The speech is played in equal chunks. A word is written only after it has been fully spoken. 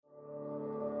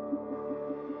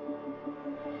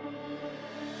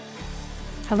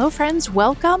Hello, friends.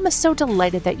 Welcome. So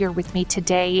delighted that you're with me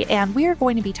today. And we are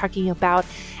going to be talking about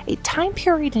a time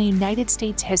period in United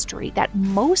States history that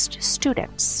most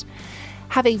students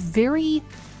have a very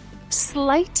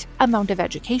slight amount of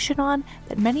education on,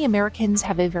 that many Americans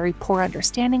have a very poor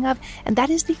understanding of, and that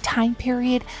is the time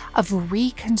period of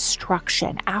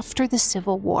Reconstruction after the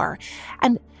Civil War.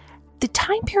 And the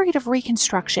time period of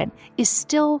Reconstruction is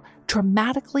still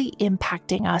dramatically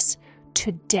impacting us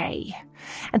today.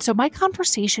 And so my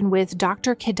conversation with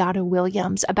Dr. Kidada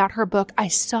Williams about her book, I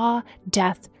Saw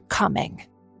Death Coming,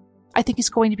 I think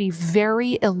is going to be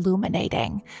very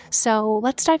illuminating. So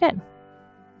let's dive in.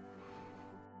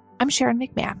 I'm Sharon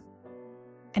McMahon,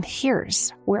 and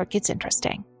here's where it gets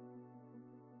interesting.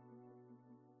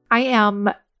 I am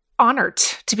honored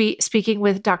to be speaking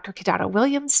with Dr. Kidada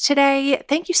Williams today.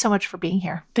 Thank you so much for being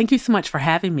here. Thank you so much for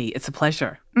having me. It's a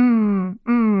pleasure.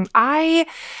 I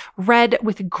read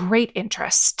with great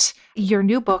interest your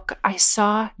new book, I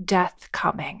Saw Death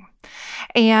Coming.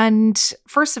 And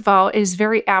first of all, it is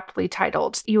very aptly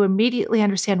titled. You immediately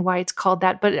understand why it's called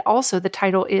that, but also the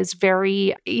title is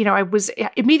very, I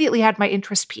immediately had my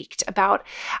interest piqued about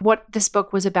what this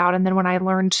book was about. And then when I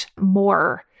learned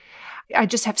more, I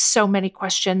just have so many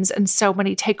questions and so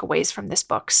many takeaways from this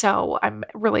book. So I'm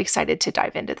really excited to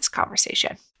dive into this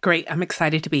conversation. Great. I'm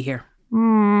excited to be here.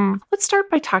 Let's start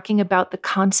by talking about the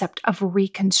concept of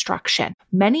Reconstruction.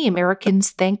 Many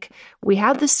Americans think we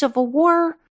had the Civil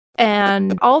War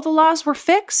and all the laws were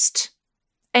fixed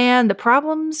and the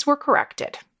problems were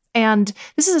corrected. And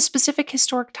this is a specific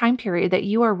historic time period that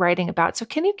you are writing about. So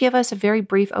can you give us a very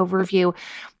brief overview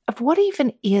of what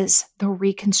even is the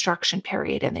Reconstruction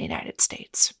period in the United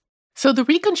States? So the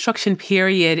Reconstruction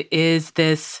period is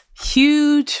this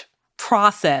huge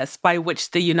process by which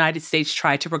the United States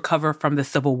tried to recover from the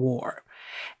Civil War.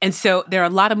 And so there are a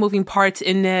lot of moving parts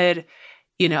in it.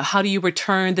 How do you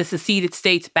return the seceded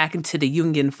states back into the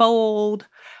Union fold?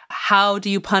 How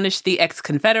do you punish the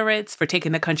ex-Confederates for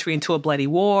taking the country into a bloody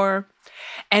war?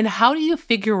 And how do you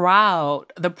figure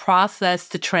out the process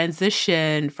to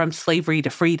transition from slavery to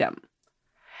freedom?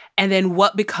 And then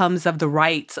what becomes of the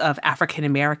rights of African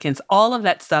Americans? All of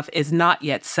that stuff is not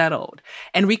yet settled.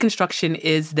 And Reconstruction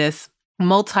is this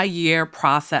multi-year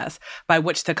process by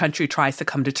which the country tries to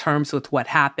come to terms with what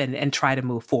happened and try to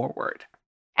move forward.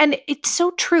 And it's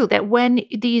so true that when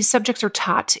these subjects are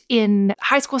taught in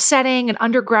high school setting, an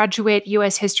undergraduate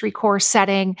U.S. history course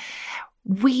setting,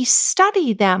 we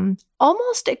study them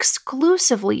almost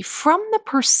exclusively from the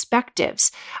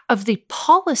perspectives of the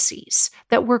policies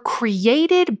that were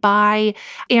created by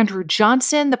Andrew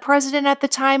Johnson, the president at the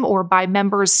time, or by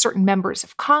certain members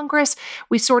of Congress.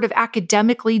 We sort of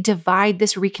academically divide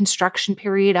this Reconstruction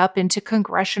period up into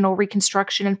congressional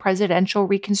Reconstruction and presidential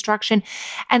Reconstruction.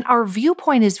 And our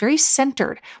viewpoint is very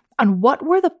centered on what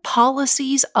were the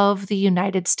policies of the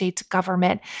United States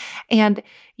government. And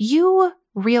you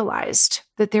realized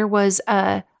that there was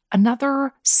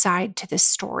another side to this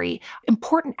story,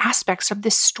 important aspects of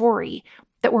this story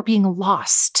that were being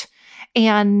lost.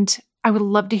 And I would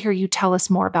love to hear you tell us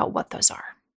more about what those are.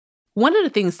 One of the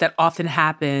things that often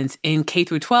happens in K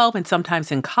through 12 and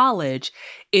sometimes in college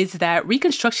is that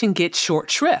Reconstruction gets short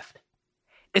shrift.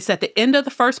 It's at the end of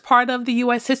the first part of the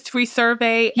U.S. History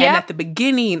Survey and at the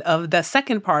beginning of the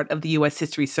second part of the U.S.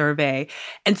 History Survey.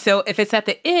 And so if it's at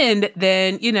the end,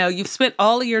 then, you've spent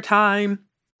all of your time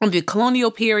on the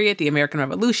colonial period, the American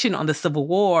Revolution, on the Civil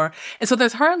War. And so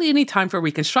there's hardly any time for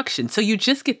Reconstruction. So you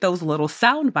just get those little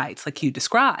sound bites like you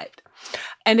described.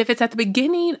 And if it's at the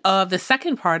beginning of the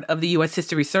second part of the U.S.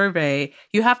 History Survey,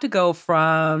 you have to go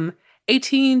from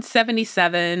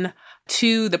 1877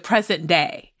 to the present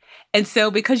day. And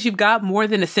so because you've got more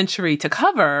than a century to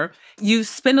cover, you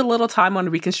spend a little time on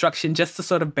Reconstruction just to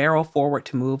sort of barrel forward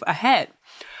to move ahead.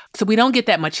 So we don't get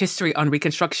that much history on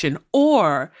Reconstruction,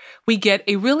 or we get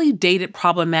a really dated,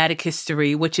 problematic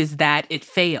history, which is that it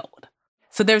failed.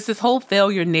 So there's this whole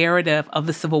failure narrative of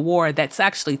the Civil War that's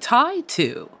actually tied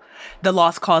to the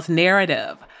lost cause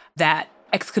narrative that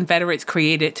ex-Confederates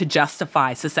created to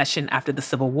justify secession after the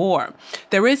Civil War.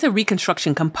 There is a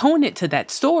Reconstruction component to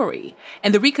that story.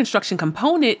 And the Reconstruction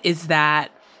component is that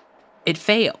it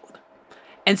failed.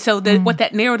 And so what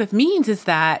that narrative means is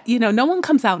that, no one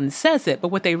comes out and says it,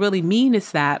 but what they really mean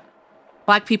is that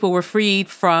Black people were freed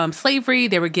from slavery.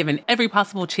 They were given every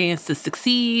possible chance to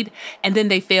succeed, and then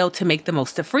they failed to make the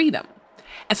most of freedom.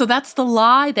 And so that's the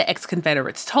lie that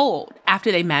ex-Confederates told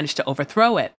after they managed to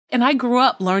overthrow it. And I grew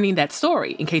up learning that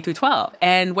story in K through 12.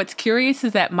 And what's curious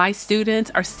is that my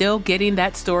students are still getting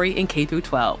that story in K through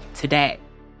 12 today.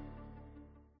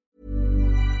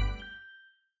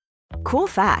 Cool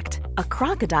fact, a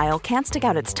crocodile can't stick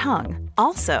out its tongue.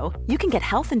 Also, you can get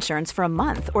health insurance for a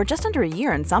month or just under a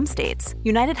year in some states.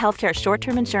 United Healthcare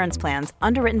short-term insurance plans,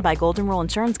 underwritten by Golden Rule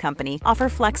Insurance Company, offer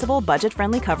flexible,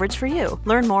 budget-friendly coverage for you.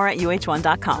 Learn more at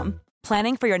uh1.com.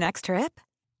 Planning for your next trip?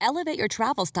 Elevate your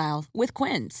travel style with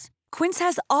Quince. Quince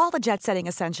has all the jet-setting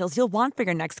essentials you'll want for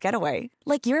your next getaway,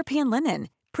 like European linen,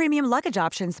 premium luggage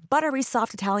options, buttery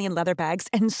soft Italian leather bags,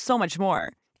 and so much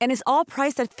more. And is all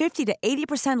priced at 50 to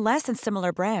 80% less than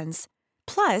similar brands.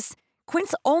 Plus,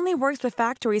 Quince only works with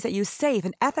factories that use safe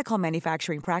and ethical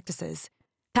manufacturing practices.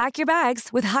 Pack your bags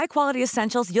with high-quality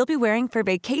essentials you'll be wearing for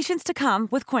vacations to come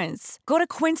with Quince. Go to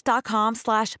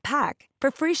quince.com/pack for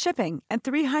free shipping and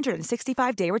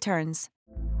 365-day returns.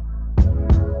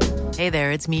 Hey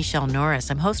there, it's Michelle Norris.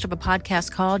 I'm host of a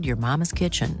podcast called Your Mama's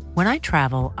Kitchen. When I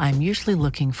travel, I'm usually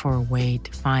looking for a way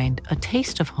to find a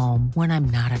taste of home when I'm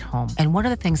not at home. And one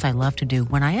of the things I love to do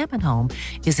when I am at home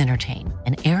is entertain.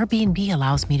 And Airbnb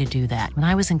allows me to do that. When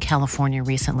I was in California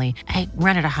recently, I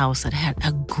rented a house that had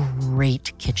a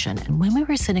great kitchen. And when we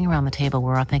were sitting around the table, we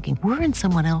were all thinking, we're in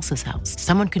someone else's house.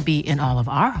 Someone could be in all of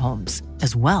our homes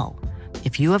as well.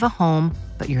 If you have a home,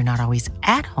 but you're not always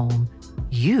at home,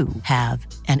 you have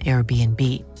an Airbnb.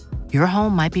 Your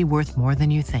home might be worth more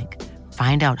than you think.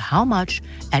 Find out how much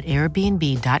at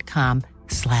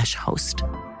airbnb.com/host.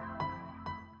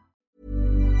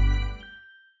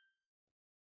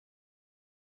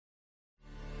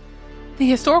 The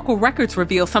historical records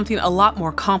reveal something a lot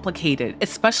more complicated,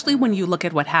 especially when you look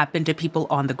at what happened to people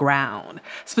on the ground,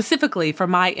 specifically for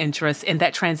my interest in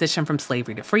that transition from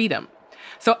slavery to freedom.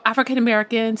 So African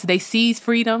Americans, they seize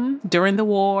freedom during the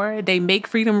war, they make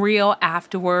freedom real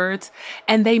afterwards,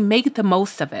 and they make the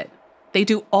most of it. They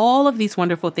do all of these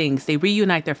wonderful things. They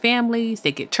reunite their families,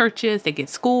 they get churches, they get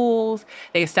schools,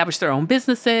 they establish their own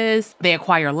businesses, they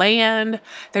acquire land.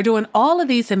 They're doing all of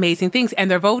these amazing things,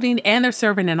 and they're voting and they're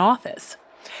serving in office.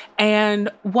 And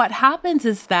what happens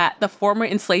is that the former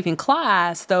enslaving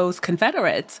class, those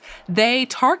Confederates, they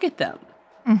target them.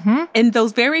 In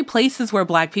those very places where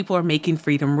Black people are making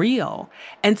freedom real.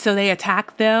 And so they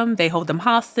attack them, they hold them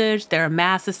hostage, there are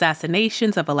mass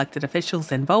assassinations of elected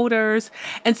officials and voters.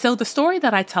 And so the story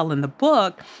that I tell in the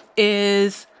book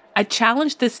is I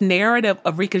challenge this narrative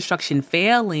of Reconstruction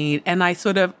failing, and I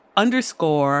sort of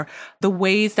underscore the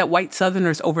ways that white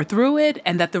Southerners overthrew it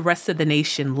and that the rest of the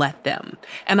nation let them.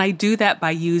 And I do that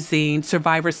by using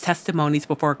survivors' testimonies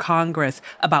before Congress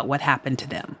about what happened to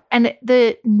them. And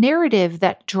the narrative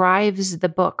that drives the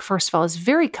book, first of all, is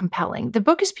very compelling. The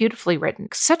book is beautifully written,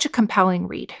 such a compelling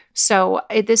read. So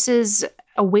this is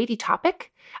a weighty topic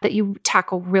that you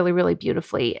tackle really, really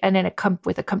beautifully and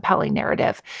with a compelling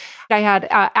narrative. I had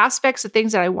aspects of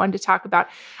things that I wanted to talk about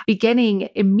beginning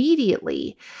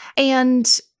immediately. And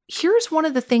here's one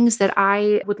of the things that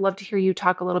I would love to hear you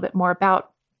talk a little bit more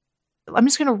about. I'm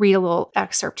just going to read a little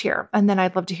excerpt here, and then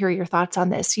I'd love to hear your thoughts on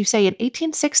this. You say, in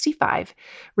 1865,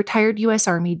 retired U.S.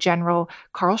 Army General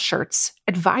Carl Schurz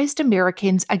advised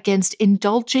Americans against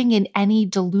indulging in any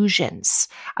delusions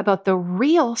about the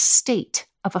real state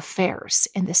of affairs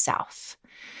in the South.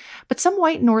 But some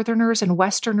white Northerners and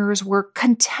Westerners were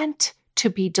content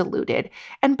to be deluded.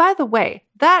 And by the way,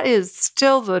 that is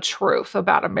still the truth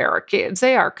about Americans.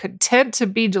 They are content to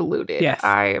be deluded. Yes.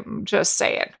 I am just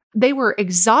saying. They were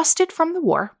exhausted from the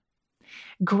war,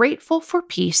 grateful for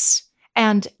peace,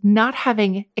 and not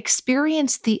having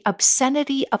experienced the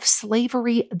obscenity of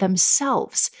slavery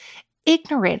themselves,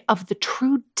 ignorant of the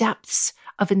true depths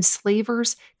of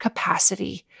enslavers'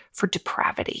 capacity for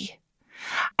depravity.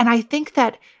 And I think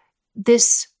that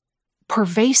this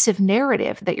pervasive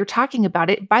narrative that you're talking about,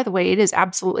 it, by the way, it is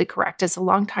absolutely correct. As a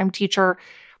longtime teacher,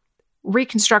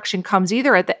 Reconstruction comes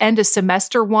either at the end of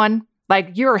semester one, like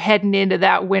you're heading into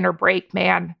that winter break,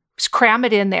 man. Just cram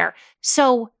it in there.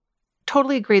 So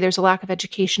totally agree there's a lack of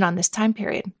education on this time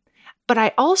period. But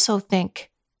I also think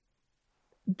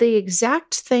the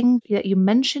exact thing that you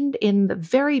mentioned in the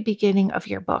very beginning of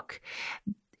your book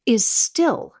is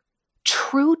still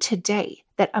true today,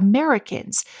 that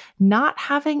Americans, not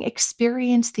having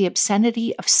experienced the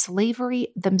obscenity of slavery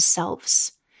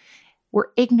themselves,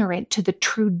 were ignorant to the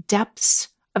true depths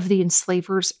of the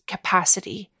enslavers'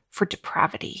 capacity for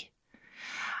depravity.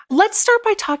 Let's start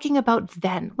by talking about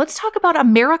then. Let's talk about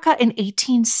America in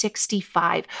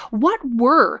 1865. What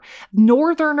were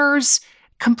Northerners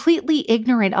completely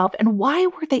ignorant of, and why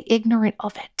were they ignorant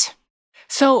of it?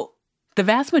 So the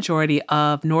vast majority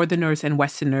of Northerners and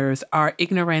Westerners are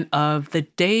ignorant of the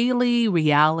daily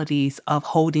realities of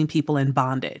holding people in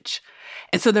bondage.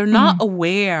 And so they're not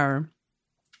aware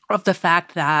of the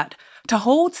fact that to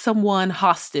hold someone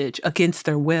hostage against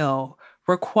their will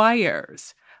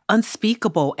requires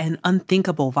unspeakable and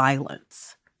unthinkable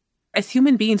violence. As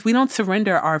human beings, we don't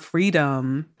surrender our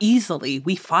freedom easily.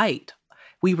 We fight.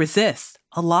 We resist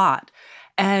a lot.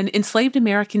 And enslaved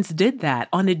Americans did that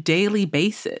on a daily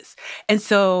basis. And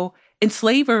so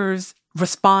enslavers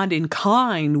respond in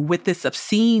kind with this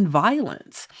obscene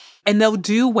violence, and they'll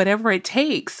do whatever it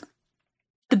takes.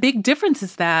 The big difference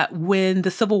is that when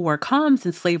the Civil War comes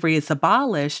and slavery is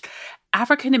abolished,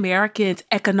 African Americans'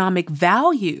 economic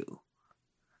value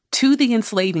to the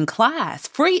enslaving class,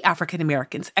 free African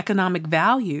Americans' economic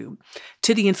value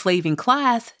to the enslaving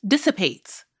class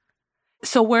dissipates.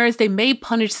 So whereas they may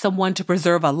punish someone to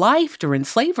preserve a life during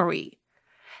slavery,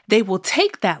 they will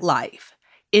take that life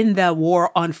in the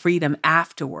war on freedom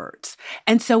afterwards.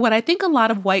 And so what I think a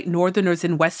lot of white Northerners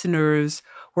and Westerners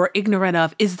were ignorant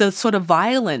of is the sort of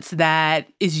violence that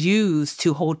is used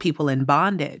to hold people in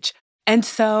bondage. And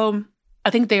so I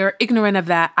think they're ignorant of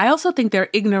that. I also think they're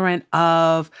ignorant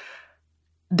of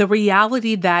the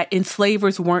reality that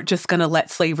enslavers weren't just going to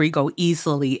let slavery go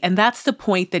easily. And that's the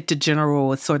point that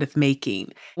DeGeneral is sort of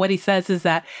making. What he says is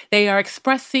that they are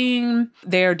expressing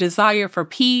their desire for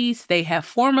peace. They have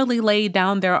formally laid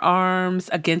down their arms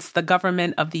against the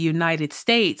government of the United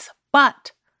States.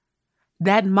 But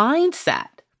that mindset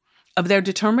of their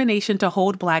determination to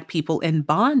hold Black people in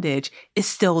bondage is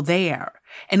still there.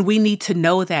 And we need to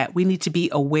know that. We need to be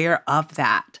aware of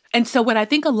that. And so what I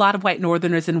think a lot of white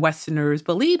Northerners and Westerners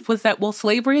believed was that, well,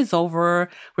 slavery is over.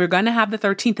 We're going to have the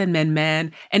 13th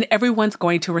Amendment and everyone's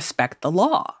going to respect the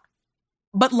law.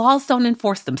 But laws don't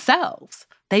enforce themselves.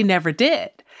 They never did.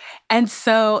 And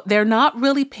so they're not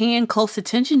really paying close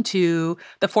attention to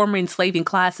the former enslaving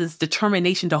class's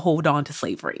determination to hold on to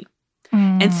slavery.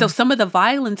 And so some of the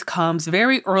violence comes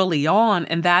very early on,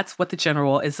 and that's what the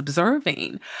general is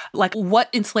observing. Like what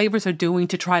enslavers are doing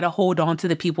to try to hold on to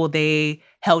the people they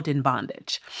held in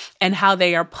bondage and how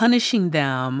they are punishing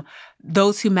them,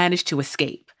 those who manage to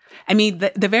escape. I mean,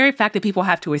 the very fact that people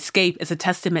have to escape is a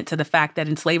testament to the fact that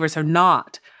enslavers are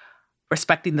not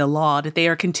respecting the law, that they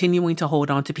are continuing to hold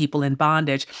on to people in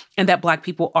bondage, and that Black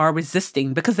people are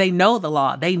resisting because they know the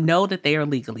law. They know that they are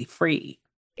legally free.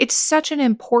 It's such an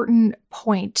important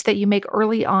point that you make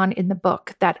early on in the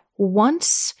book that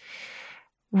once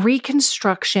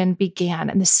Reconstruction began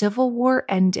and the Civil War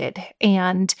ended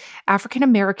and African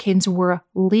Americans were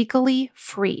legally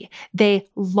free, they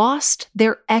lost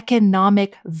their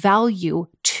economic value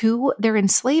to their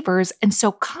enslavers. And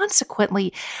so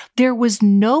consequently, there was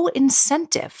no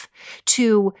incentive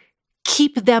to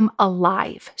keep them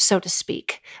alive, so to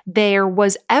speak. There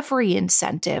was every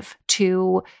incentive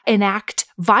to enact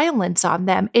violence on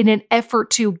them in an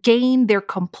effort to gain their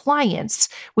compliance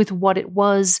with what it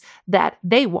was that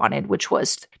they wanted, which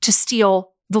was to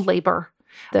steal the labor,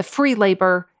 the free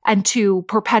labor, and to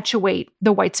perpetuate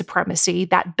the white supremacy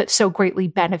that so greatly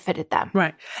benefited them.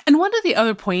 Right. And one of the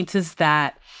other points is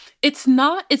that it's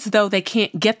not as though they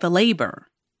can't get the labor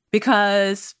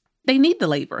because they need the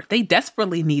labor. They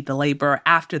desperately need the labor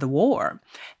after the war.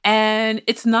 And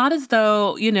it's not as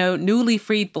though, newly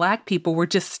freed Black people were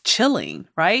just chilling,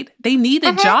 right? They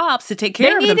needed jobs to take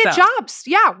care of themselves. They needed jobs.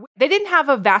 Yeah. They didn't have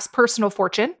a vast personal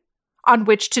fortune on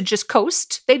which to just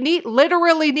coast. They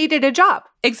literally needed a job.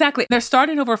 Exactly. They're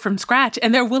starting over from scratch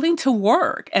and they're willing to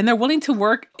work, and they're willing to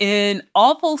work in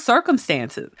awful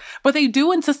circumstances, but they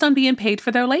do insist on being paid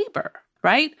for their labor.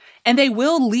 Right? And they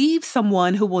will leave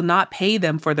someone who will not pay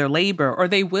them for their labor, or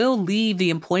they will leave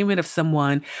the employment of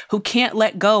someone who can't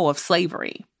let go of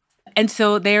slavery. And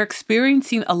so they're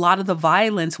experiencing a lot of the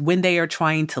violence when they are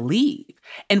trying to leave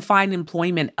and find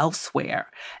employment elsewhere.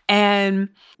 And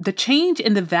the change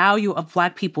in the value of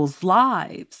Black people's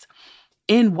lives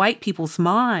in white people's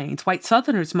minds, white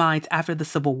Southerners' minds after the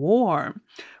Civil War,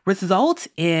 results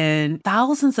in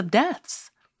thousands of deaths.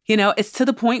 It's to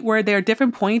the point where there are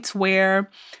different points where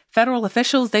federal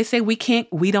officials, they say we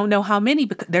don't know how many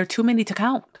because there are too many to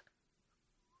count.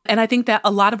 And I think that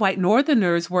a lot of white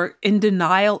Northerners were in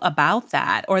denial about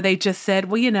that, or they just said,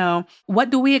 well, what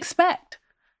do we expect?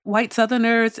 White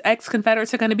Southerners,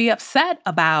 ex-Confederates are going to be upset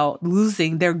about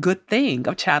losing their good thing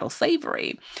of chattel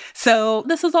slavery. So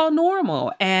this is all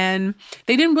normal. And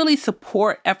they didn't really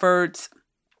support efforts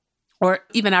or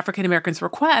even African Americans'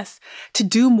 requests to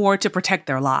do more to protect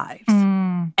their lives.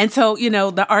 And so,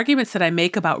 the arguments that I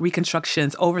make about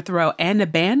Reconstruction's overthrow and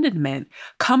abandonment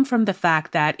come from the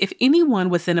fact that if anyone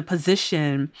was in a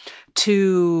position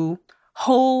to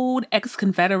hold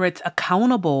ex-Confederates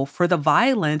accountable for the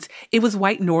violence, it was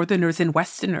white Northerners and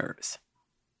Westerners.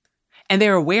 And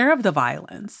they're aware of the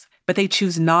violence, but they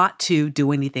choose not to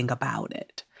do anything about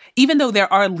it. Even though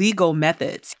there are legal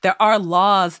methods, there are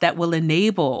laws that will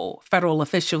enable federal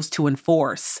officials to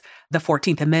enforce the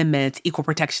 14th Amendment, Equal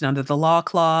Protection Under the Law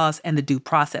Clause, and the Due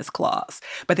Process Clause.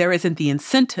 But there isn't the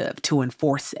incentive to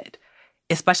enforce it,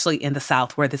 especially in the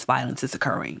South where this violence is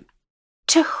occurring.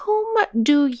 To whom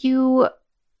do you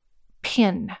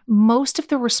pin most of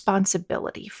the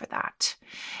responsibility for that?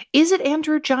 Is it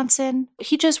Andrew Johnson?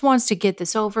 He just wants to get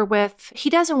this over with. He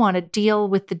doesn't want to deal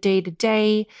with the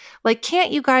day-to-day. Like,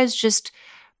 can't you guys just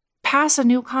pass a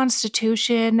new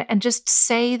constitution and just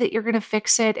say that you're going to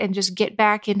fix it and just get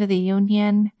back into the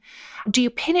union? Do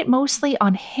you pin it mostly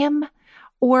on him?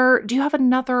 Or do you have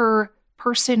another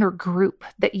person or group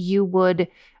that you would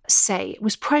say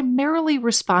was primarily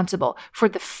responsible for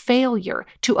the failure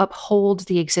to uphold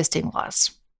the existing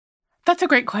laws? That's a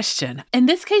great question. In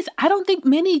this case, I don't think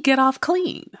many get off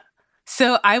clean.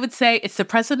 So I would say it's the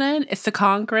president, it's the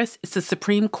Congress, it's the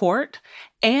Supreme Court,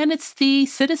 and it's the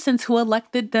citizens who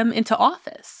elected them into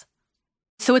office.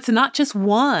 So it's not just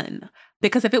one,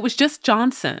 because if it was just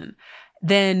Johnson,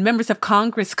 then members of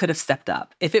Congress could have stepped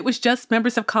up. If it was just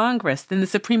members of Congress, then the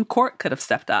Supreme Court could have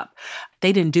stepped up.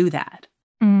 They didn't do that.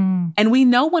 And we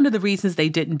know one of the reasons they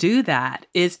didn't do that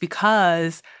is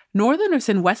because Northerners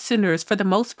and Westerners, for the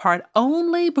most part,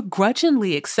 only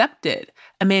begrudgingly accepted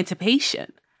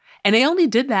emancipation. And they only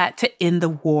did that to end the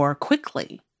war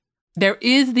quickly. There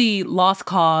is the lost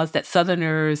cause that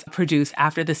Southerners produced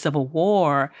after the Civil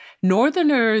War.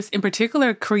 Northerners, in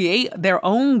particular, create their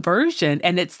own version,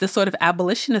 and it's the sort of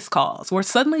abolitionist cause, where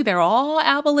suddenly they're all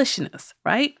abolitionists,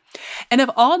 right? And if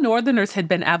all Northerners had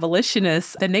been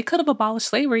abolitionists, then they could have abolished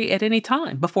slavery at any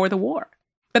time before the war.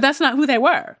 But that's not who they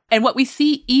were. And what we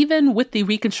see even with the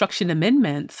Reconstruction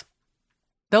Amendments,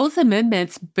 those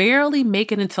amendments barely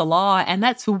make it into law, and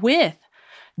that's with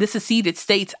the seceded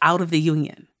states out of the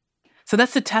Union. So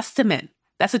that's a testament.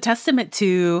 That's a testament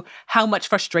to how much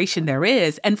frustration there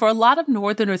is. And for a lot of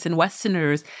Northerners and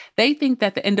Westerners, they think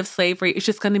that the end of slavery is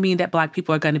just going to mean that Black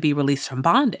people are going to be released from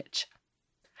bondage.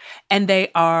 And they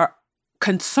are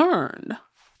concerned,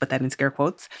 put that in scare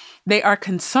quotes, they are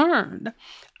concerned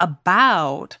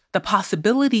about the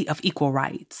possibility of equal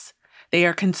rights. They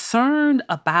are concerned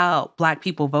about Black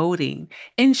people voting.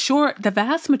 In short, the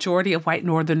vast majority of white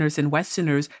Northerners and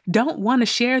Westerners don't want to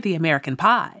share the American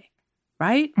pie.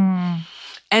 Right?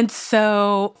 And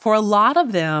so for a lot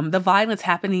of them, the violence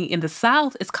happening in the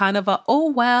South is kind of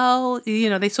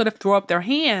they sort of throw up their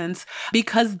hands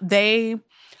because they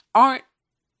aren't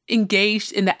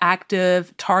engaged in the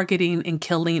active targeting and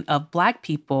killing of Black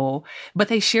people, but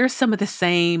they share some of the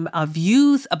same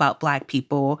views about Black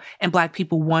people and Black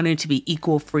people wanting to be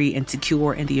equal, free, and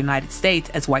secure in the United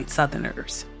States as white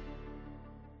Southerners.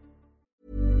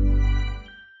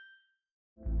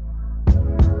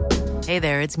 Hey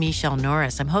there, it's Michelle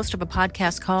Norris. I'm host of a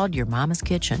podcast called Your Mama's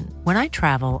Kitchen. When I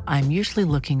travel, I'm usually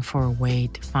looking for a way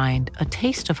to find a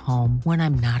taste of home when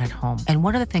I'm not at home. And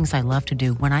one of the things I love to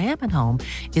do when I am at home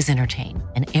is entertain.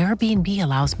 And Airbnb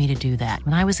allows me to do that.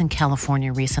 When I was in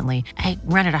California recently, I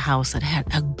rented a house that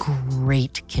had a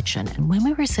great kitchen. And when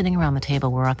we were sitting around the table,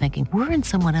 we were all thinking, we're in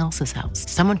someone else's house.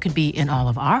 Someone could be in all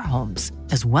of our homes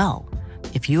as well.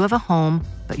 If you have a home,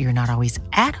 but you're not always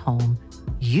at home,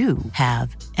 you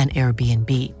have an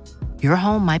Airbnb. Your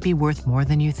home might be worth more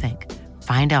than you think.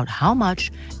 Find out how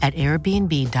much at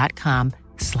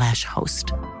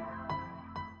airbnb.com/host.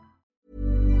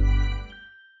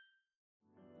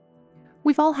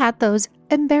 We've all had those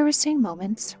embarrassing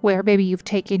moments where maybe you've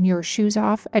taken your shoes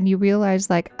off and you realize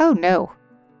oh no,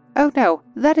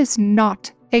 that is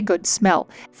not a good smell.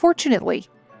 Fortunately,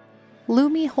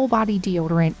 Lume Whole Body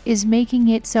Deodorant is making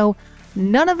it so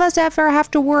none of us ever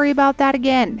have to worry about that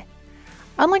again.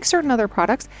 Unlike certain other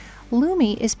products,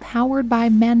 Lume is powered by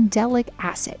mandelic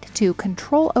acid to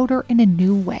control odor in a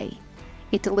new way.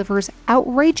 It delivers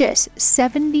outrageous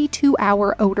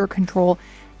 72-hour odor control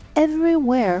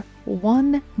everywhere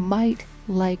one might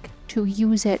like to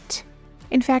use it.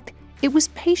 In fact, it was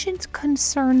patients'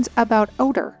 concerns about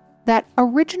odor that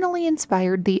originally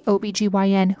inspired the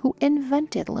OBGYN who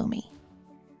invented Lume.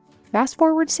 Fast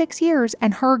forward 6 years,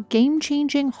 and her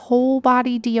game-changing whole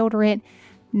body deodorant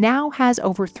now has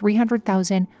over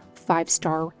 300,000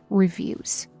 5-star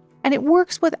reviews. And it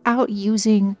works without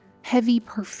using heavy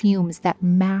perfumes that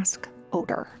mask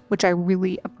odor, which I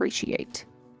really appreciate.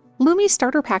 Lume's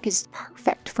starter pack is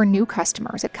perfect for new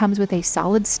customers. It comes with a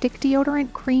solid stick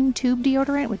deodorant, cream tube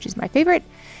deodorant, which is my favorite,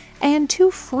 and 2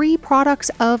 free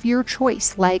products of your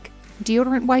choice, like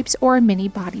deodorant wipes or a mini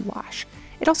body wash.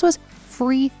 It also has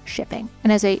free shipping.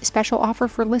 And as a special offer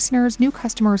for listeners, new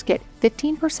customers get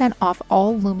 15% off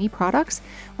all Lume products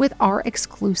with our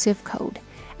exclusive code.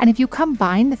 And if you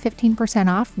combine the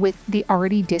 15% off with the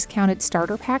already discounted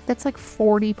starter pack, that's like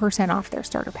 40% off their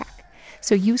starter pack.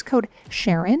 So use code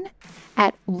Sharon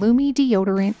at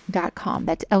LumeDeodorant.com.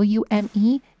 That's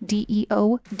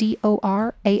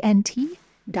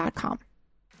LumeDeodorant.com.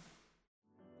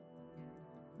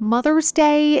 Mother's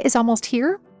Day is almost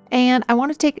here, and I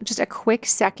want to take just a quick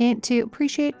second to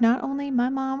appreciate not only my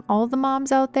mom, all the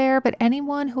moms out there, but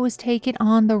anyone who has taken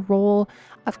on the role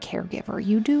of caregiver.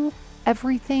 You do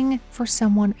everything for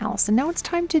someone else, and now it's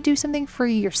time to do something for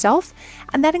yourself,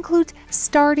 and that includes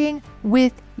starting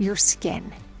with your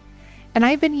skin. And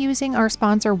I've been using our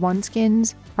sponsor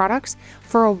OneSkin's products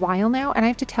for a while now, and I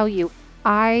have to tell you,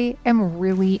 I am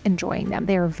really enjoying them.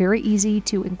 They are very easy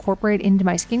to incorporate into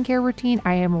my skincare routine.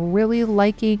 I am really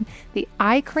liking the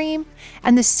eye cream,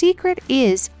 and the secret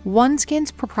is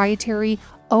OneSkin's proprietary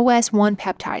OS1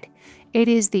 peptide. It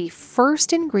is the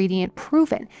first ingredient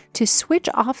proven to switch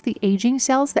off the aging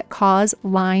cells that cause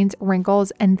lines,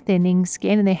 wrinkles, and thinning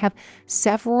skin, and they have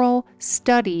several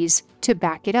studies to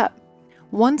back it up.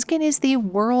 OneSkin is the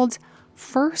world's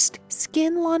first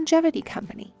skin longevity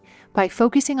company. By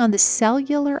focusing on the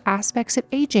cellular aspects of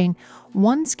aging,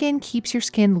 OneSkin keeps your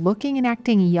skin looking and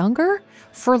acting younger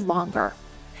for longer.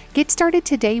 Get started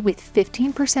today with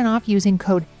 15% off using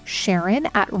code Sharon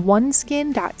at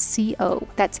oneskin.co.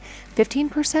 That's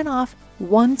 15% off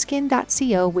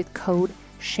oneskin.co with code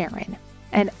Sharon.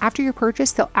 And after your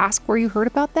purchase, they'll ask where you heard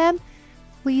about them.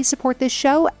 Please support this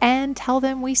show and tell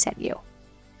them we sent you.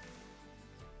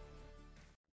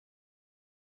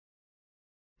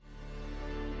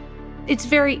 It's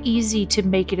very easy to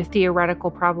make it a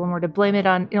theoretical problem or to blame it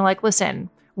on, like, listen,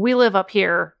 we live up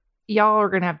here. Y'all are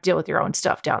going to have to deal with your own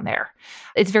stuff down there.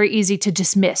 It's very easy to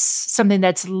dismiss something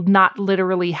that's not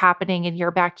literally happening in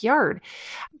your backyard.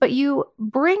 But you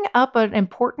bring up an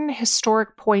important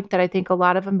historic point that I think a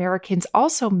lot of Americans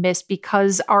also miss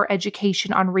because our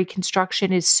education on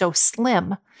Reconstruction is so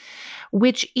slim,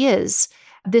 which is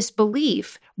this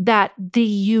belief that the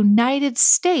United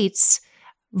States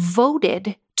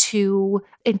voted to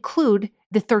include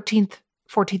the 13th,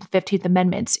 14th, 15th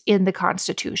Amendments in the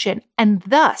Constitution. And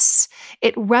thus,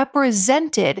 it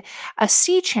represented a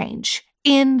sea change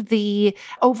in the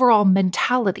overall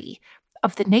mentality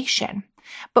of the nation.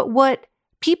 But what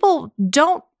people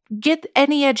don't get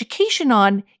any education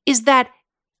on is that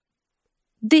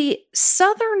the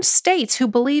southern states who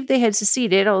believed they had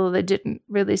seceded, although they didn't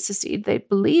really secede, they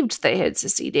believed they had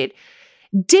seceded,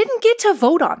 didn't get to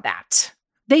vote on that.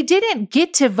 They didn't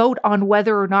get to vote on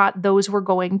whether or not those were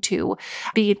going to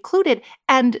be included.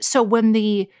 And so when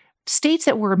the states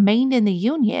that remained in the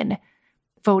Union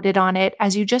voted on it,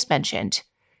 as you just mentioned,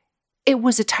 it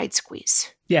was a tight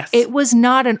squeeze. Yes. It was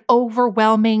not an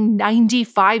overwhelming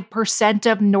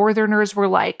 95% of Northerners were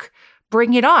like,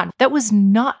 bring it on. That was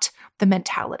not the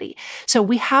mentality. So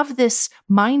we have this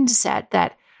mindset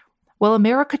that, well,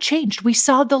 America changed. We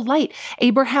saw the light.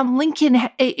 Abraham Lincoln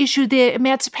issued the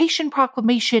Emancipation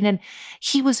Proclamation, and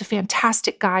he was a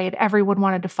fantastic guy, and everyone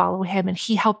wanted to follow him, and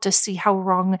he helped us see how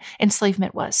wrong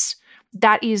enslavement was.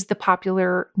 That is the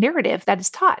popular narrative that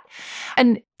is taught.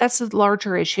 And that's a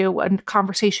larger issue and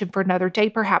conversation for another day,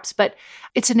 perhaps, but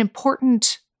it's an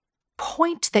important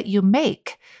point that you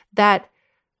make that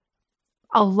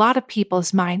a lot of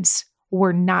people's minds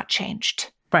were not changed.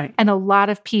 Right. And a lot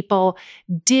of people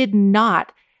did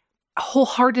not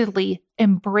wholeheartedly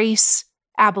embrace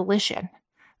abolition.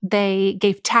 They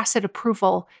gave tacit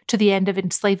approval to the end of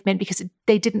enslavement because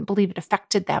they didn't believe it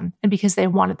affected them and because they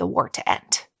wanted the war to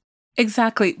end.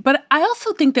 Exactly. But I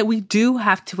also think that we do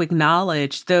have to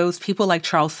acknowledge those people like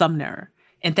Charles Sumner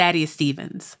and Thaddeus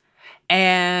Stevens.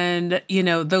 And,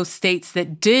 those states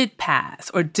that did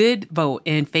pass or did vote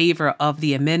in favor of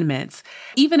the amendments,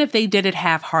 even if they did it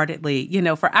half-heartedly,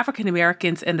 for African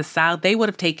Americans in the South, they would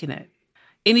have taken it.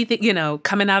 Anything,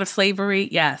 coming out of slavery,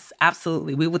 yes,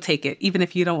 absolutely, we will take it, even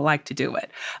if you don't like to do it.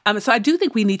 So I do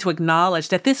think we need to acknowledge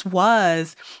that this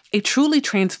was a truly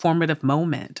transformative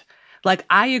moment. Like,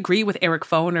 I agree with Eric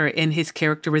Foner in his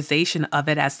characterization of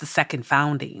it as the second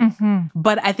founding. Mm-hmm.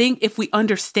 But I think if we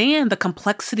understand the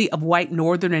complexity of white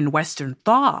Northern and Western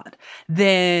thought,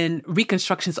 then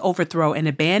Reconstruction's overthrow and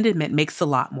abandonment makes a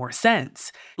lot more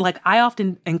sense. Like, I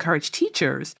often encourage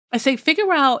teachers, I say,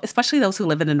 figure out, especially those who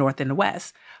live in the North and the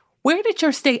West, where did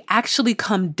your state actually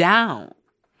come down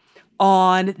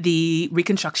on the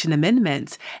Reconstruction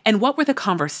amendments, and what were the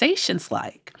conversations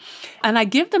like? And I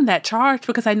give them that charge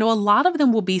because I know a lot of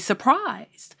them will be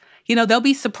surprised. They'll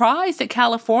be surprised that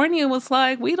California was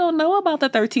like, we don't know about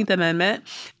the 13th Amendment,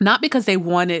 not because they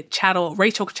wanted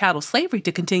racial chattel slavery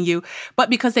to continue, but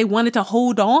because they wanted to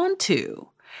hold on to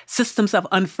systems of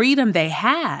unfreedom they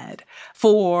had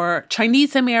for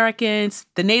Chinese Americans,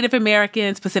 the Native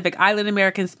Americans, Pacific Island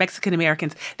Americans, Mexican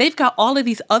Americans. They've got all of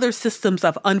these other systems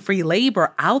of unfree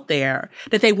labor out there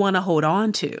that they want to hold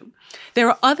on to. There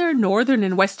are other northern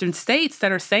and western states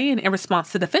that are saying in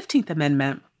response to the 15th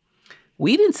Amendment,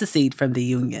 we didn't secede from the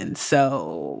Union,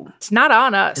 so it's not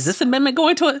on us. Is this amendment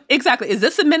going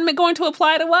to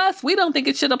apply to us? We don't think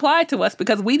it should apply to us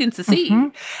because we didn't secede.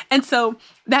 Mm-hmm. And so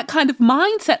that kind of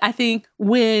mindset, I think,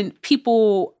 when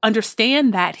people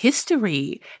understand that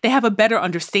history, they have a better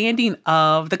understanding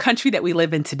of the country that we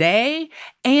live in today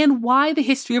and why the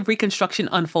history of Reconstruction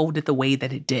unfolded the way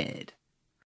that it did.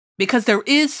 Because there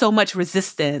is so much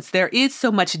resistance, there is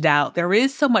so much doubt, there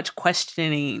is so much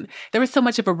questioning, there is so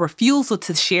much of a refusal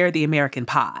to share the American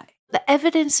pie. The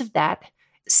evidence of that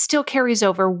still carries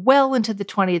over well into the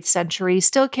 20th century,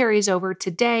 still carries over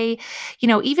today. You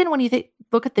know, even when you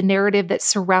look at the narrative that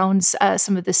surrounds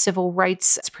some of the civil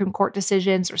rights Supreme Court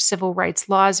decisions or civil rights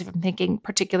laws, if I'm thinking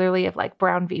particularly of like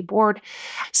Brown v. Board,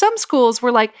 some schools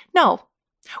were like, no,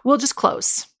 we'll just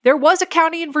close. There was a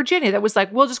county in Virginia that was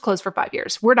like, we'll just close for 5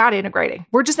 years. We're not integrating.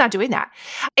 We're just not doing that.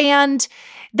 And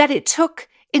that it took,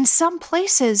 in some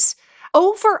places,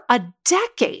 over a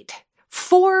decade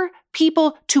for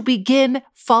people to begin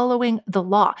following the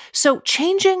law. So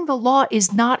changing the law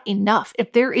is not enough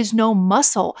if there is no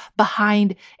muscle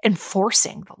behind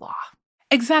enforcing the law.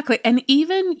 Exactly. And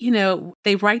even,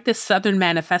 they write this Southern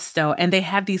Manifesto and they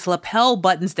have these lapel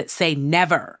buttons that say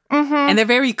never. Mm-hmm. And they're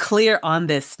very clear on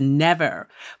this never.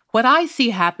 What I see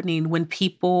happening when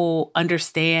people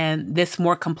understand this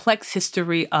more complex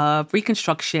history of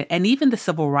Reconstruction and even the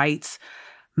civil rights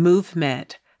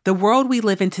movement, the world we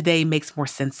live in today makes more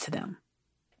sense to them.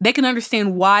 They can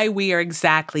understand why we are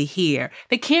exactly here.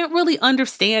 They can't really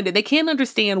understand it. They can't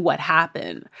understand what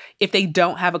happened if they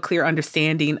don't have a clear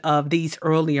understanding of these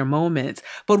earlier moments.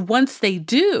 But once they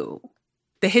do,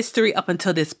 the history up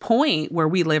until this point where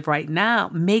we live right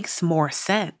now makes more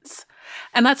sense.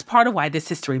 And that's part of why this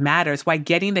history matters, why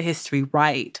getting the history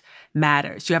right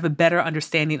matters. You have a better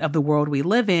understanding of the world we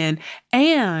live in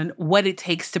and what it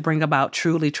takes to bring about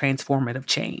truly transformative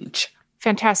change.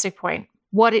 Fantastic point.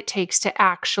 What it takes to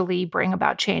actually bring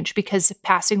about change, because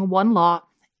passing one law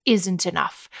isn't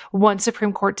enough. One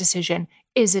Supreme Court decision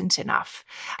isn't enough.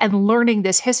 And learning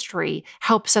this history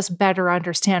helps us better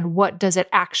understand what does it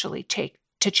actually take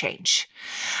to change.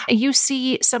 You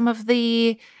see some of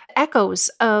the echoes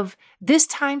of this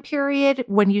time period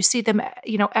when you see them,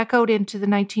 echoed into the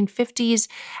 1950s,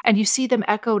 and you see them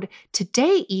echoed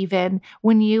today even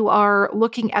when you are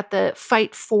looking at the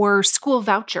fight for school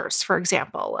vouchers, for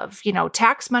example, of,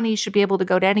 tax money should be able to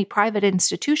go to any private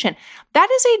institution. That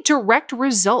is a direct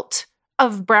result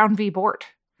of Brown v. Board.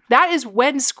 That is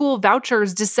when school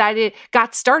vouchers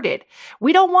got started.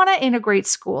 We don't want to integrate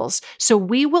schools, so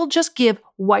we will just give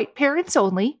white parents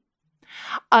only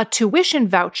a tuition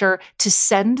voucher to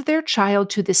send their child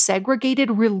to the segregated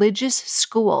religious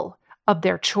school of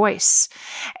their choice.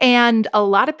 And a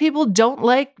lot of people don't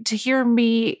like to hear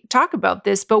me talk about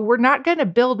this, but we're not going to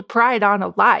build pride on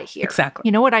a lie here. Exactly.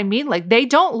 You know what I mean? Like, they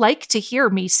don't like to hear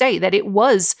me say that it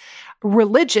was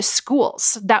religious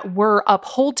schools that were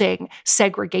upholding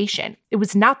segregation. It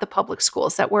was not the public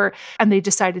schools and they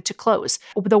decided to close.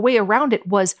 The way around it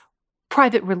was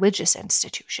private religious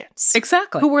institutions.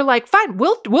 Exactly. Who were like, fine,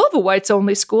 we'll have a whites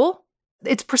only school.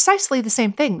 It's precisely the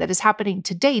same thing that is happening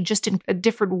today, just in a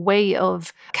different way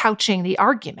of couching the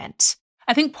argument.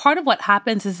 I think part of what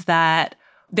happens is that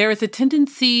there is a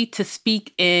tendency to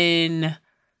speak in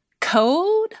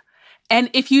code. And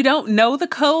if you don't know the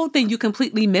code, then you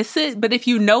completely miss it. But if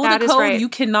you know the code, right, you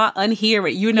cannot unhear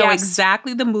it. You know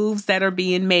exactly the moves that are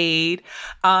being made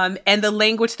and the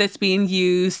language that's being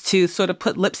used to sort of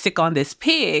put lipstick on this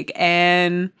pig.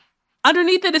 And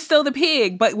underneath it is still the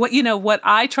pig. But what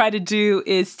I try to do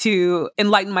is to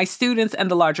enlighten my students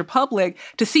and the larger public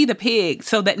to see the pig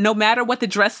so that no matter what the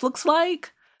dress looks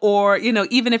like, or,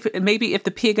 even if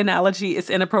the pig analogy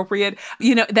is inappropriate,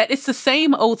 that it's the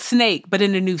same old snake, but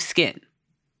in a new skin.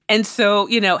 And so,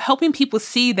 helping people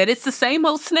see that it's the same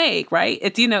old snake, right?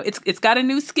 It's, it's got a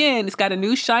new skin. It's got a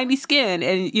new shiny skin.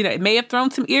 And, it may have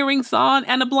thrown some earrings on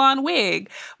and a blonde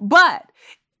wig, but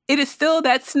it is still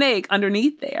that snake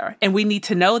underneath there. And we need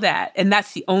to know that. And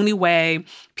that's the only way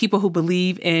people who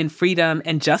believe in freedom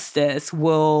and justice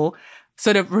will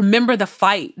sort of remember the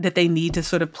fight that they need to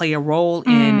sort of play a role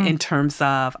in terms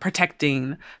of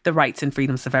protecting the rights and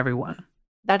freedoms of everyone.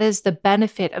 That is the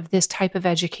benefit of this type of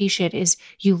education, is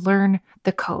you learn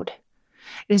the code.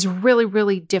 It is really,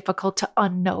 really difficult to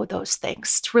unknow those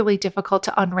things. It's really difficult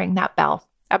to unring that bell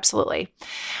Absolutely.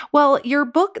 Well, your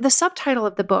book, the subtitle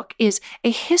of the book is A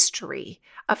History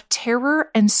of Terror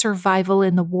and Survival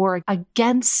in the War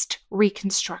Against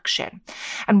Reconstruction.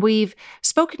 And we've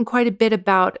spoken quite a bit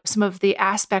about some of the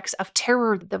aspects of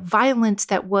terror, the violence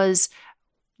that was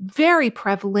very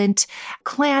prevalent,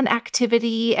 Klan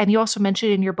activity. And you also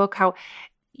mentioned in your book how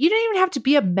you didn't even have to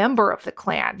be a member of the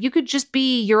Klan. You could just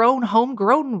be your own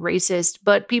homegrown racist,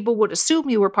 but people would assume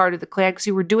you were part of the Klan because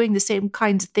you were doing the same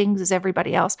kinds of things as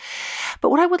everybody else. But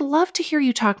what I would love to hear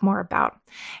you talk more about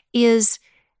is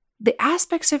the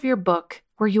aspects of your book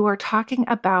where you are talking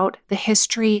about the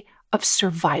history of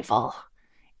survival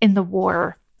in the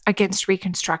war against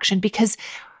Reconstruction, because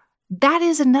that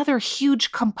is another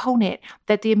huge component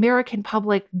that the American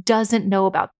public doesn't know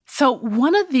about. So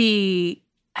one of the,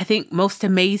 I think, most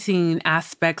amazing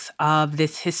aspects of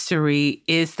this history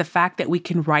is the fact that we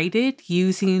can write it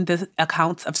using the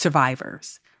accounts of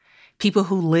survivors, people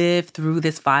who lived through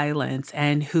this violence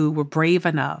and who were brave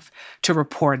enough to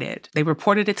report it. They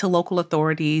reported it to local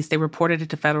authorities. They reported it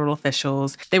to federal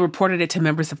officials. They reported it to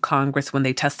members of Congress when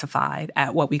they testified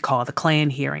at what we call the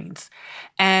Klan hearings.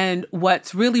 And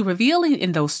what's really revealing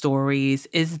in those stories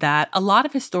is that a lot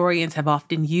of historians have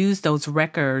often used those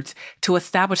records to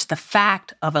establish the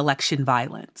fact of election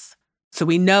violence. So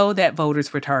we know that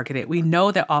voters were targeted. We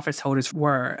know that office holders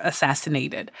were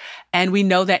assassinated. And we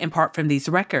know that in part from these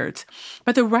records.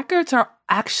 But the records are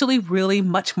actually really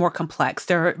much more complex.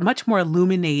 They're much more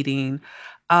illuminating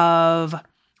of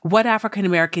what African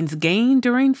Americans gained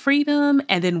during freedom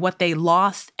and then what they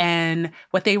lost and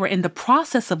what they were in the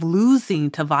process of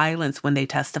losing to violence when they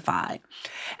testified.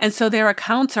 And so their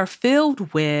accounts are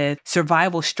filled with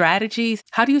survival strategies.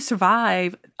 How do you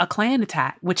survive a Klan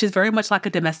attack, which is very much like a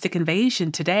domestic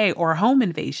invasion today or a home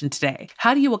invasion today?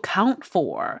 How do you account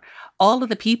for all of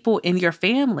the people in your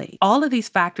family? All of these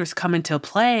factors come into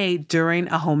play during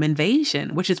a home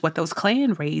invasion, which is what those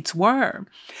Klan raids were.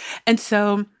 And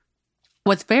so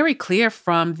what's very clear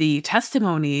from the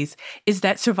testimonies is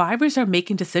that survivors are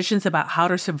making decisions about how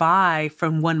to survive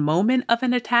from one moment of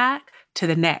an attack to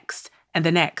the next and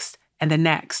the next and the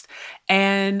next.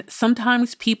 And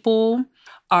sometimes people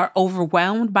are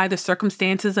overwhelmed by the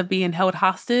circumstances of being held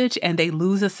hostage and they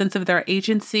lose a sense of their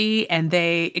agency and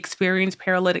they experience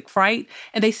paralytic fright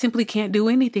and they simply can't do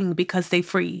anything because they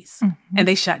freeze and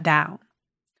they shut down.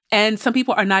 And some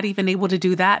people are not even able to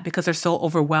do that because they're so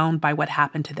overwhelmed by what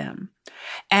happened to them.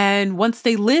 And once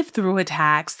they live through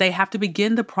attacks, they have to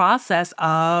begin the process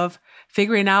of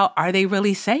figuring out, are they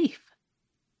really safe?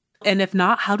 And if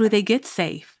not, how do they get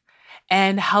safe?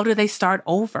 And how do they start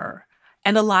over?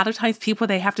 And a lot of times people,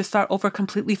 they have to start over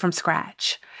completely from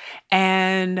scratch.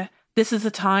 And this is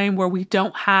a time where we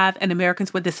don't have an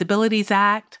Americans with Disabilities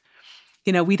Act.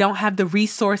 You know, we don't have the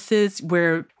resources,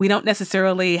 where we don't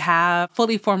necessarily have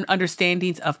fully formed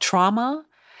understandings of trauma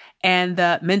and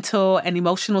the mental and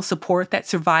emotional support that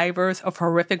survivors of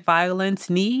horrific violence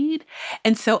need.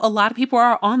 And so a lot of people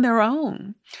are on their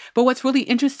own. But what's really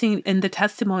interesting in the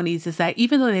testimonies is that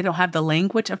even though they don't have the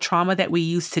language of trauma that we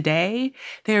use today,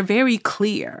 they're very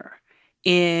clear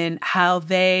in how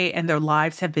they and their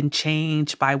lives have been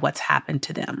changed by what's happened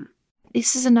to them.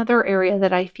 This is another area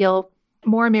that I feel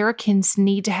more Americans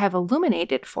need to have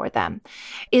illuminated for them,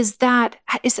 is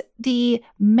the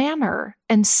manner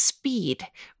and speed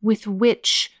with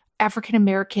which African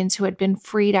Americans who had been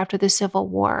freed after the Civil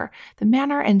War, the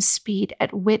manner and speed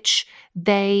at which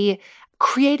they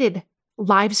created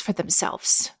lives for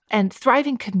themselves and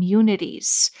thriving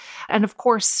communities. And of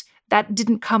course, that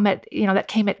didn't come at, that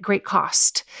came at great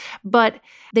cost. But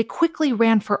they quickly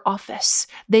ran for office.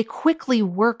 They quickly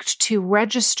worked to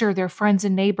register their friends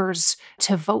and neighbors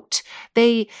to vote.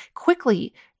 They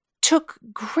quickly took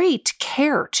great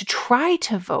care to try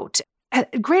to vote.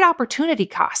 At great opportunity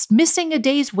cost, missing a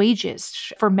day's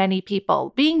wages for many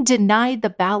people, being denied the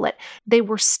ballot. They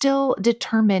were still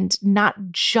determined not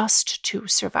just to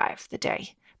survive the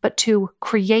day, but to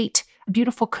create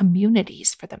beautiful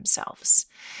communities for themselves.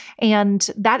 And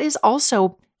that is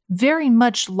also very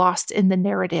much lost in the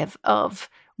narrative of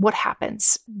what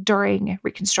happens during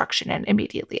Reconstruction and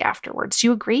immediately afterwards. Do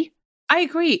you agree? I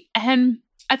agree. And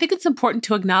I think it's important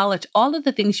to acknowledge all of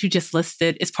the things you just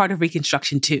listed is part of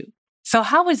Reconstruction too. So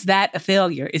how is that a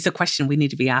failure is a question we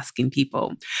need to be asking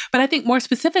people. But I think more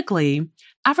specifically,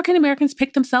 African Americans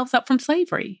picked themselves up from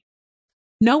slavery.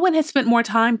 No one has spent more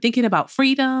time thinking about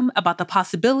freedom, about the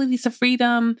possibilities of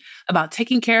freedom, about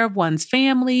taking care of one's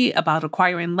family, about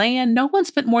acquiring land. No one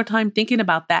spent more time thinking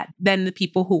about that than the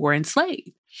people who were enslaved.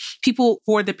 People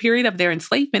for the period of their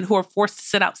enslavement who are forced to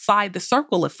sit outside the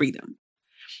circle of freedom.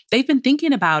 They've been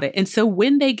thinking about it. And so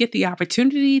when they get the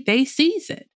opportunity, they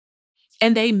seize it.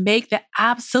 and they make the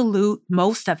absolute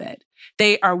most of it.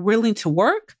 They are willing to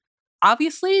work.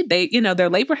 Obviously, their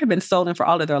labor had been stolen for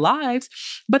all of their lives,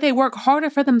 but they work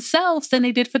harder for themselves than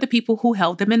they did for the people who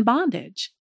held them in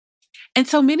bondage. And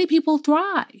so many people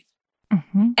thrive.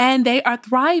 Mm-hmm. And they are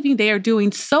thriving. They are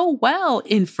doing so well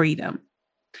in freedom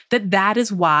that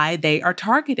is why they are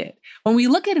targeted. When we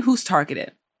look at who's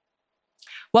targeted,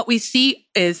 what we see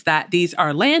is that these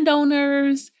are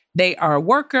landowners, they are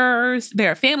workers, they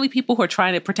are family people who are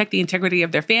trying to protect the integrity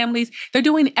of their families. They're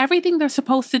doing everything they're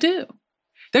supposed to do.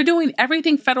 They're doing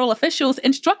everything federal officials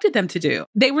instructed them to do.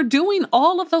 They were doing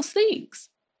all of those things.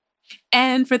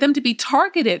 And for them to be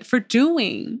targeted for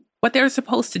doing what they were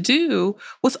supposed to do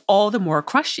was all the more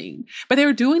crushing. But they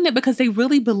were doing it because they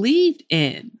really believed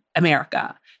in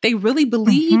America. They really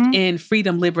believed in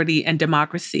freedom, liberty, and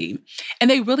democracy. And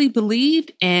they really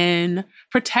believed in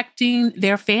protecting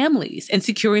their families and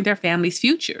securing their families'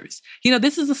 futures.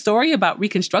 This is a story about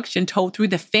Reconstruction told through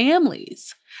the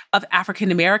families of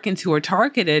African Americans who are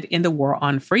targeted in the war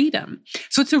on freedom.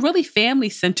 So it's a really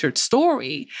family-centered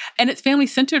story. And it's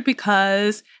family-centered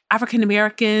because African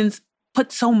Americans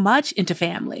put so much into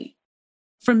family.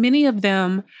 For many of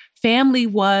them, family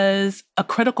was a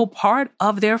critical part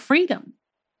of their freedom.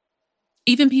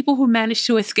 Even people who managed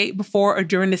to escape before or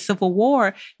during the Civil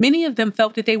War, many of them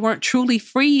felt that they weren't truly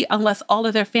free unless all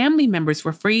of their family members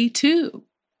were free too.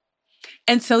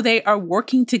 And so they are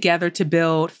working together to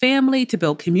build family, to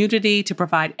build community, to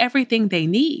provide everything they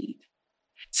need.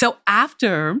 So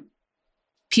after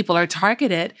people are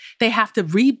targeted, they have to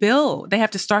rebuild. They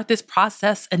have to start this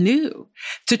process anew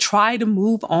to try to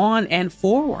move on and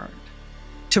forward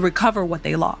to recover what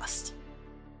they lost.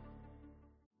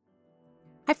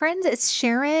 Hi, friends. It's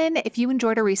Sharon. If you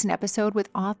enjoyed a recent episode with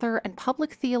author and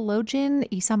public theologian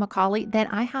Isa McCauley, then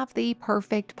I have the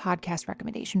perfect podcast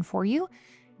recommendation for you.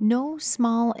 No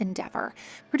Small Endeavor.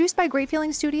 Produced by Great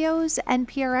Feeling Studios and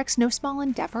PRX, No Small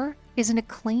Endeavor is an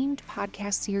acclaimed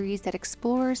podcast series that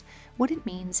explores what it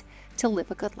means to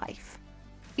live a good life.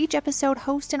 Each episode,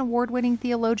 host and award-winning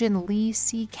theologian Lee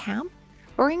C. Camp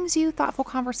brings you thoughtful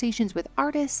conversations with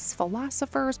artists,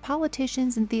 philosophers,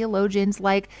 politicians, and theologians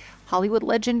like Hollywood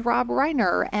legend Rob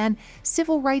Reiner and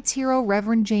civil rights hero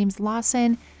Reverend James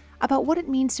Lawson about what it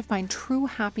means to find true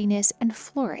happiness and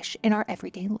flourish in our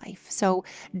everyday life. So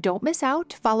don't miss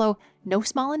out. Follow No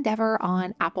Small Endeavor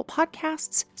on Apple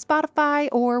Podcasts, Spotify,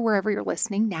 or wherever you're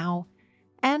listening now,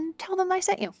 and tell them I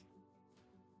sent you.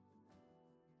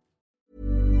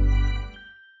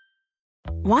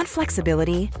 Want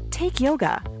flexibility? Take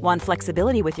yoga. Want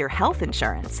flexibility with your health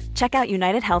insurance? Check out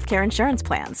United Healthcare Insurance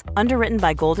Plans. Underwritten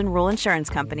by Golden Rule Insurance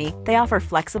Company, they offer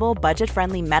flexible,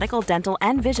 budget-friendly medical, dental,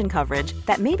 and vision coverage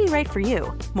that may be right for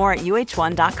you. More at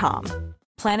uh1.com.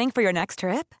 Planning for your next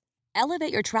trip?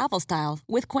 Elevate your travel style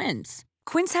with Quince.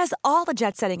 Quince has all the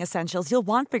jet-setting essentials you'll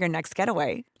want for your next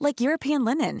getaway, like European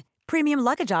linen, premium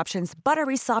luggage options,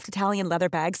 buttery soft Italian leather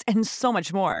bags, and so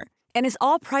much more. And is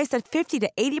all priced at 50 to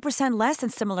 80% less than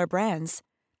similar brands.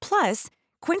 Plus,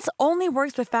 Quince only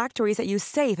works with factories that use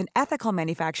safe and ethical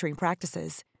manufacturing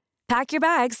practices. Pack your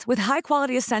bags with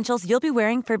high-quality essentials you'll be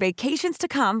wearing for vacations to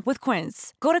come with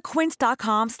Quince. Go to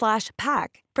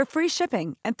quince.com/pack for free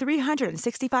shipping and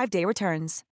 365-day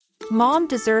returns. Mom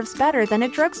deserves better than a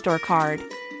drugstore card.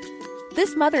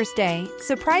 This Mother's Day,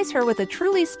 surprise her with a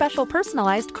truly special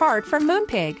personalized card from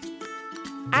Moonpig.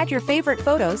 Add your favorite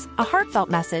photos, a heartfelt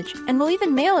message, and we'll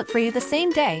even mail it for you the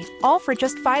same day, all for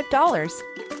just $5.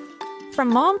 From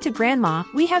mom to grandma,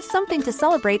 we have something to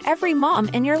celebrate every mom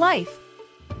in your life.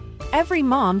 Every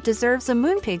mom deserves a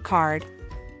Moonpig card.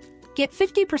 Get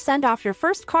 50% off your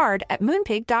first card at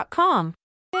Moonpig.com.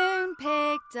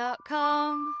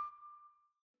 Moonpig.com.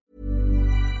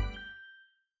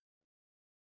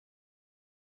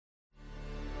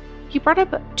 You brought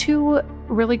up two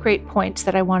really great points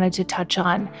that I wanted to touch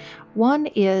on. One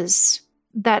is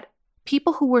that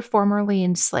people who were formerly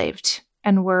enslaved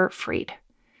and were freed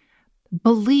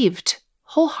believed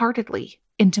wholeheartedly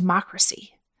in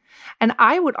democracy. And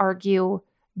I would argue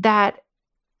that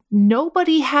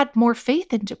nobody had more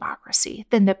faith in democracy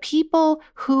than the people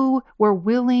who were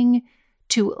willing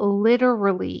to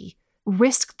literally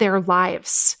risk their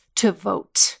lives to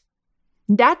vote.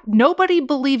 That nobody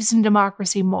believes in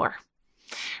democracy more.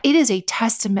 It is a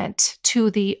testament to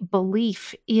the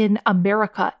belief in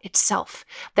America itself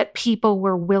that people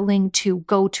were willing to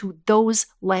go to those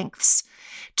lengths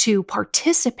to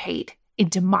participate in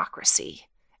democracy.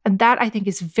 And that, I think,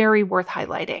 is very worth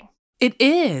highlighting. It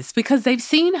is, because they've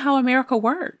seen how America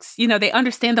works. They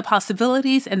understand the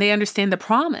possibilities and they understand the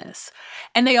promise.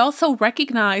 And they also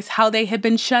recognize how they have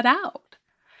been shut out.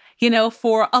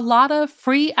 For a lot of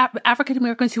free African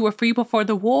Americans who were free before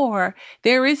the war,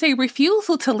 there is a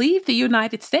refusal to leave the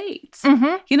United States.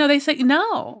 Mm-hmm. They say,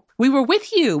 no, we were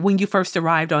with you when you first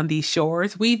arrived on these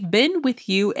shores. We've been with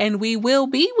you and we will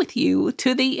be with you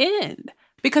to the end,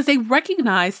 because they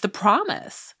recognize the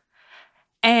promise.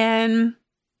 And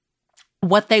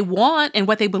what they want and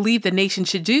what they believe the nation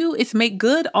should do is make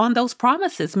good on those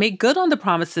promises, make good on the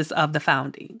promises of the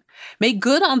founding, make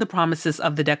good on the promises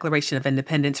of the Declaration of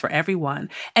Independence for everyone.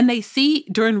 And they see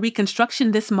during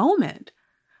Reconstruction this moment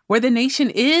where the nation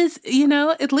is,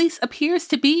 at least appears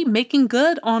to be making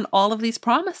good on all of these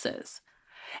promises.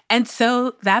 And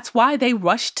so that's why they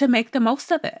rush to make the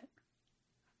most of it.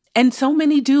 And so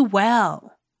many do well.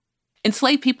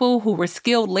 Enslaved people who were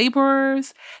skilled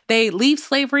laborers, they leave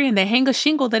slavery and they hang a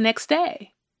shingle the next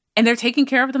day. And they're taking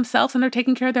care of themselves and they're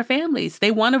taking care of their families.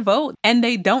 They want to vote, and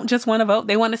they don't just want to vote.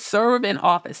 They want to serve in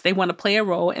office. They want to play a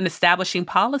role in establishing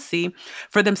policy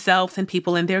for themselves and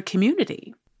people in their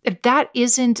community. If that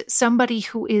isn't somebody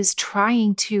who is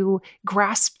trying to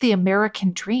grasp the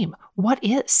American dream, what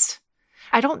is?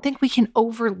 I don't think we can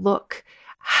overlook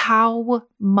how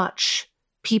much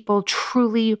people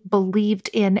truly believed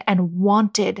in and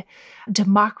wanted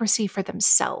democracy for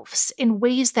themselves in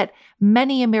ways that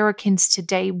many Americans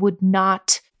today would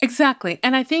not. Exactly.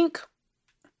 And I think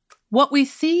what we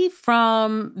see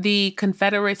from the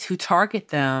Confederates who target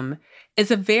them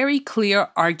is a very clear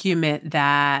argument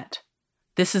that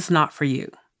this is not for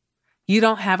you. You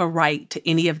don't have a right to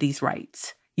any of these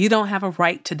rights. You don't have a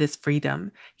right to this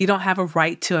freedom. You don't have a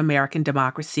right to American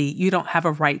democracy. You don't have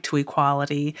a right to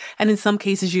equality. And in some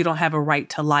cases, you don't have a right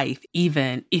to life,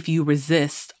 even if you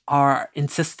resist our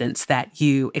insistence that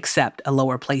you accept a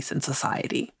lower place in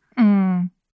society.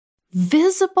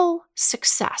 Visible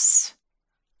success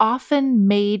often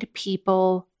made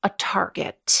people a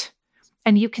target.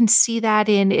 And you can see that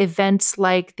in events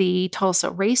like the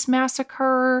Tulsa Race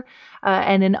Massacre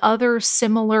and in other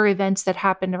similar events that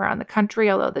happened around the country,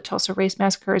 although the Tulsa Race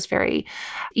Massacre is very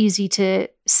easy to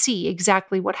see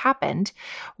exactly what happened,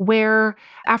 where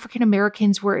African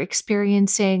Americans were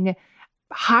experiencing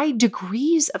high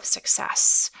degrees of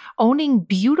success, owning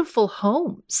beautiful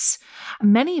homes.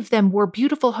 Many of them were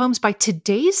beautiful homes by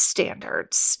today's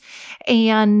standards,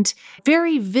 and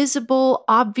very visible,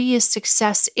 obvious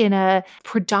success in a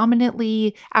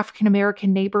predominantly African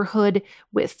American neighborhood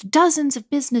with dozens of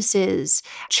businesses,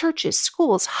 churches,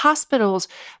 schools, hospitals,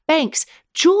 banks,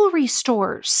 jewelry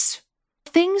stores,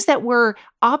 things that were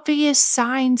obvious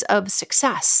signs of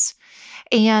success.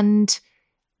 And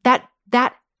that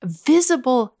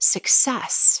visible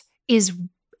success is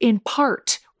in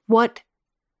part what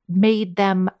made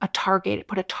them a target. It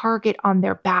put a target on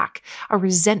their back, a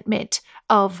resentment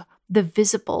of the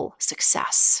visible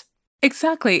success.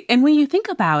 Exactly. And when you think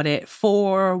about it,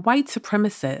 for white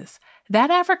supremacists,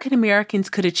 that African Americans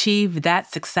could achieve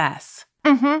that success.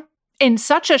 In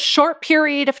such a short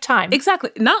period of time.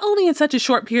 Exactly. Not only in such a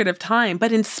short period of time,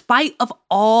 but in spite of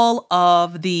all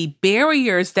of the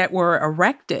barriers that were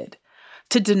erected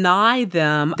to deny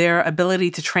them their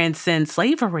ability to transcend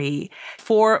slavery.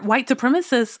 For white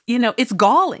supremacists, it's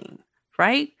galling,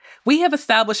 right? We have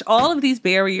established all of these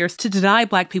barriers to deny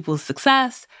Black people's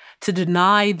success, to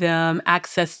deny them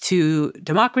access to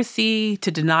democracy,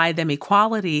 to deny them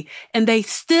equality, and they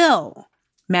still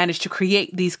managed to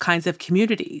create these kinds of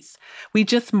communities. We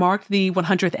just marked the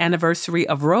 100th anniversary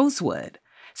of Rosewood.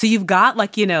 So you've got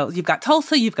you've got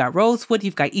Tulsa, you've got Rosewood,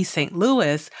 you've got East St.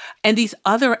 Louis, and these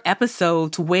other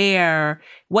episodes where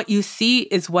what you see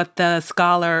is what the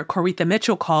scholar Coretha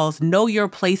Mitchell calls know your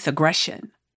place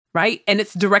aggression, right? And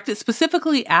it's directed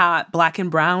specifically at Black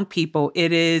and brown people.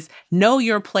 It is know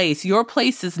your place. Your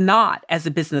place is not as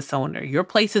a business owner. Your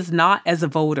place is not as a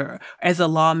voter, as a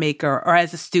lawmaker, or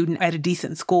as a student at a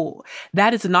decent school.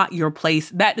 That is not your place.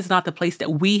 That is not the place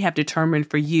that we have determined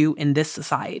for you in this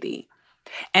society.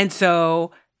 And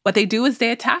so what they do is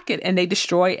they attack it and they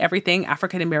destroy everything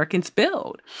African Americans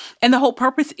build. And the whole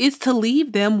purpose is to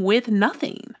leave them with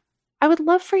nothing. I would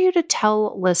love for you to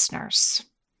tell listeners,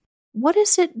 what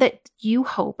is it that you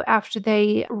hope after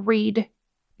they read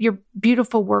your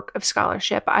beautiful work of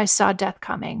scholarship, I Saw Death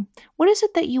Coming? What is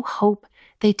it that you hope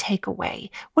they take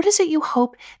away? What is it you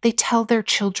hope they tell their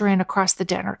children across the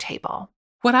dinner table?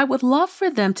 What I would love for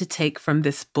them to take from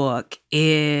this book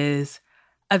is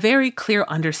a very clear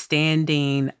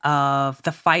understanding of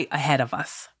the fight ahead of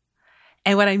us.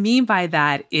 And what I mean by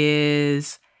that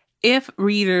is If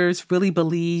readers really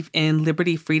believe in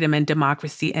liberty, freedom, and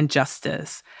democracy and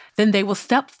justice, then they will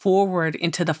step forward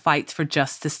into the fights for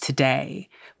justice today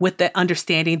with the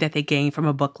understanding that they gain from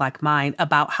a book like mine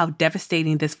about how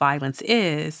devastating this violence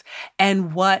is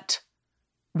and what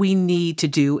we need to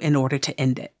do in order to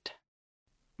end it.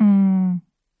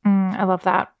 I love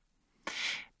that.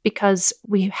 Because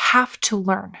we have to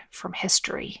learn from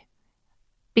history.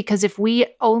 Because if we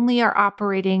only are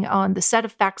operating on the set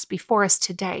of facts before us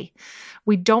today,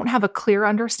 we don't have a clear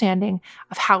understanding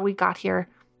of how we got here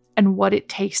and what it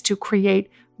takes to create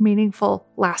meaningful,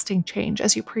 lasting change,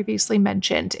 as you previously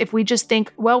mentioned. If we just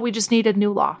think, well, we just need a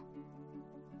new law,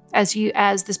 as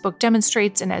this book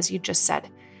demonstrates, and as you just said,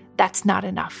 that's not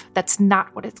enough. That's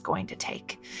not what it's going to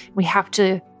take. We have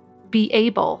to be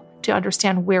able to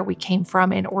understand where we came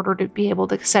from in order to be able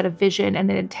to set a vision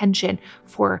and an intention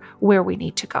for where we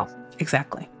need to go.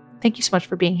 Exactly. Thank you so much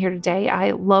for being here today. I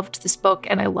loved this book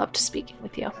and I loved speaking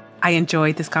with you. I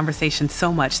enjoyed this conversation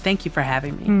so much. Thank you for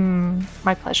having me.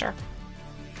 My pleasure.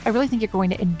 I really think you're going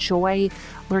to enjoy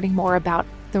learning more about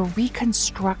the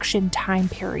Reconstruction time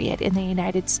period in the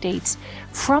United States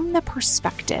from the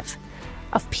perspective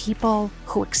of people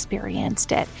who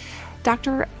experienced it.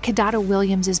 Dr. Kidada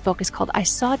Williams' book is called I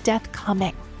Saw Death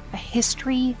Coming, A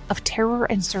History of Terror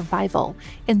and Survival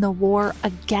in the War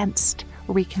Against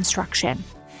Reconstruction.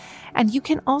 And you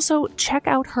can also check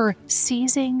out her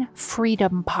Seizing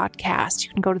Freedom podcast.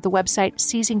 You can go to the website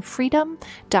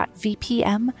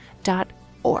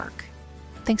seizingfreedom.vpm.org.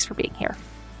 Thanks for being here.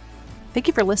 Thank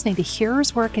you for listening to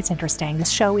Hearers Work It's Interesting. This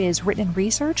show is written and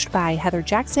researched by Heather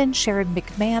Jackson, Sharon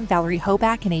McMahon, Valerie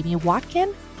Hoback, and Amy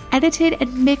Watkin. Edited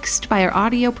and mixed by our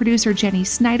audio producer, Jenny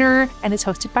Snyder, and is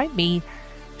hosted by me,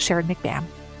 Sharon McMahon.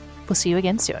 We'll see you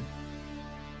again soon.